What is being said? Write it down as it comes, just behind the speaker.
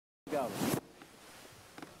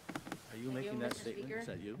you Thank making you, that Mr. statement? Speaker. Is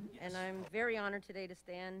that you? And I'm very honored today to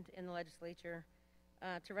stand in the legislature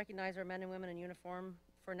to recognize our men and women in uniform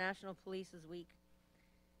for National Police's Week.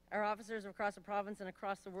 Our officers across the province and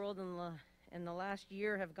across the world in the last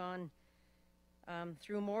year have gone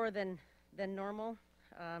through more than normal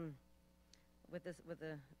with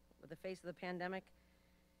the face of the pandemic,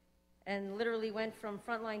 and literally went from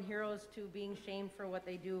frontline heroes to being shamed for what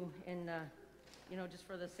they do in, just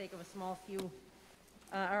for the sake of a small few.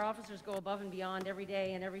 Our officers go above and beyond every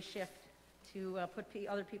day and every shift to put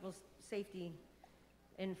other people's safety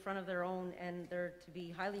in front of their own, and they're to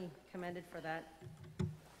be highly commended for that,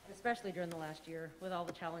 especially during the last year with all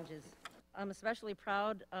the challenges. I'm especially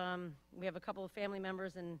proud. We have a couple of family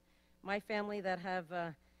members in my family that have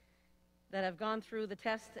gone through the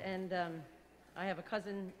test, and I have a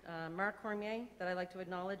cousin, Mark Cormier, that I'd like to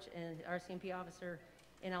acknowledge, an RCMP officer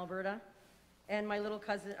in Alberta, and my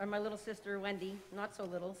little sister, Wendy, not so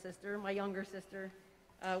little sister, my younger sister,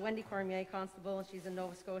 Wendy Cormier, constable, and she's in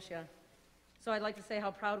Nova Scotia. So I'd like to say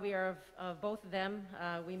how proud we are of both of them.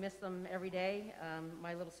 We miss them every day.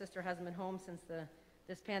 My little sister hasn't been home since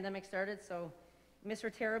this pandemic started, so miss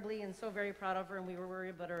her terribly, and so very proud of her, and we were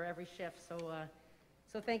worried about her every shift.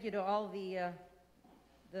 So thank you to all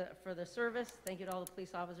for the service. Thank you to all the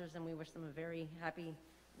police officers, and we wish them a very happy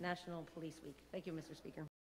National Police Week. Thank you, Mr. Speaker.